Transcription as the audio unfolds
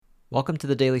Welcome to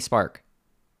the Daily Spark.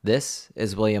 This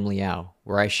is William Liao,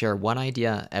 where I share one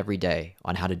idea every day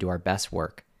on how to do our best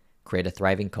work, create a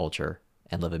thriving culture,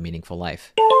 and live a meaningful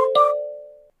life.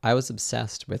 I was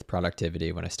obsessed with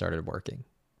productivity when I started working.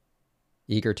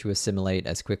 Eager to assimilate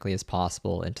as quickly as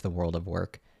possible into the world of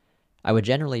work, I would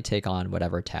generally take on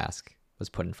whatever task was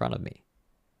put in front of me.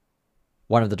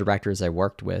 One of the directors I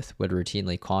worked with would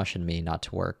routinely caution me not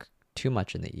to work too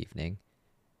much in the evening.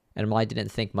 And while I didn't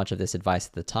think much of this advice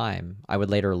at the time, I would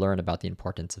later learn about the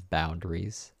importance of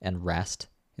boundaries and rest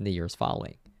in the years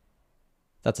following.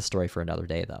 That's a story for another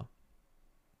day, though.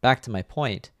 Back to my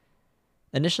point,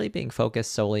 initially being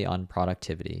focused solely on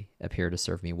productivity appeared to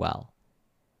serve me well.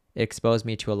 It exposed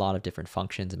me to a lot of different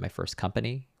functions in my first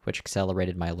company, which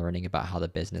accelerated my learning about how the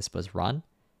business was run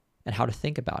and how to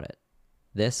think about it.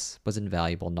 This was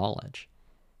invaluable knowledge.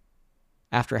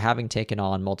 After having taken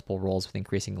on multiple roles with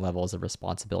increasing levels of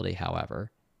responsibility,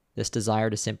 however, this desire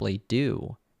to simply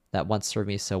do that once served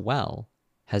me so well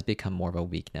has become more of a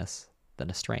weakness than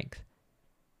a strength.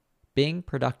 Being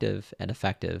productive and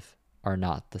effective are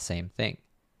not the same thing.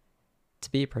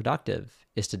 To be productive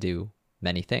is to do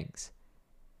many things.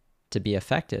 To be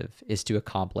effective is to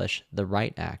accomplish the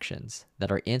right actions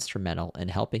that are instrumental in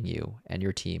helping you and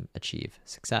your team achieve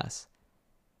success.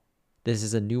 This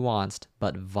is a nuanced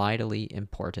but vitally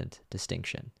important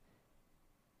distinction.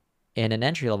 In an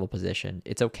entry-level position,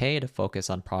 it's okay to focus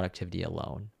on productivity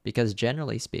alone because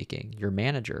generally speaking, your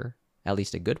manager, at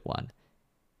least a good one,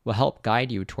 will help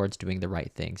guide you towards doing the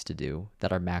right things to do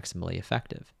that are maximally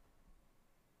effective.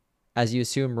 As you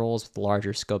assume roles with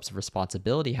larger scopes of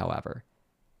responsibility, however,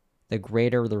 the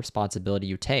greater the responsibility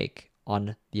you take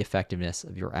on the effectiveness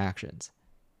of your actions.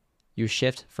 You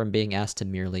shift from being asked to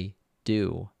merely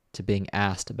do to being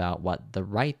asked about what the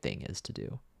right thing is to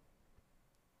do.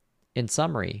 In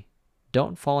summary,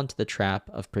 don't fall into the trap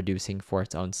of producing for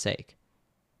its own sake.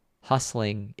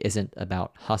 Hustling isn't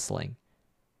about hustling.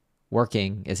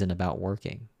 Working isn't about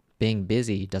working. Being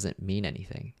busy doesn't mean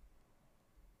anything.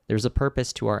 There's a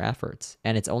purpose to our efforts,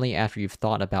 and it's only after you've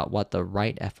thought about what the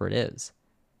right effort is,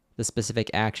 the specific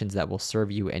actions that will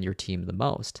serve you and your team the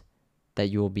most, that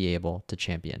you will be able to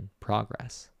champion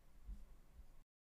progress.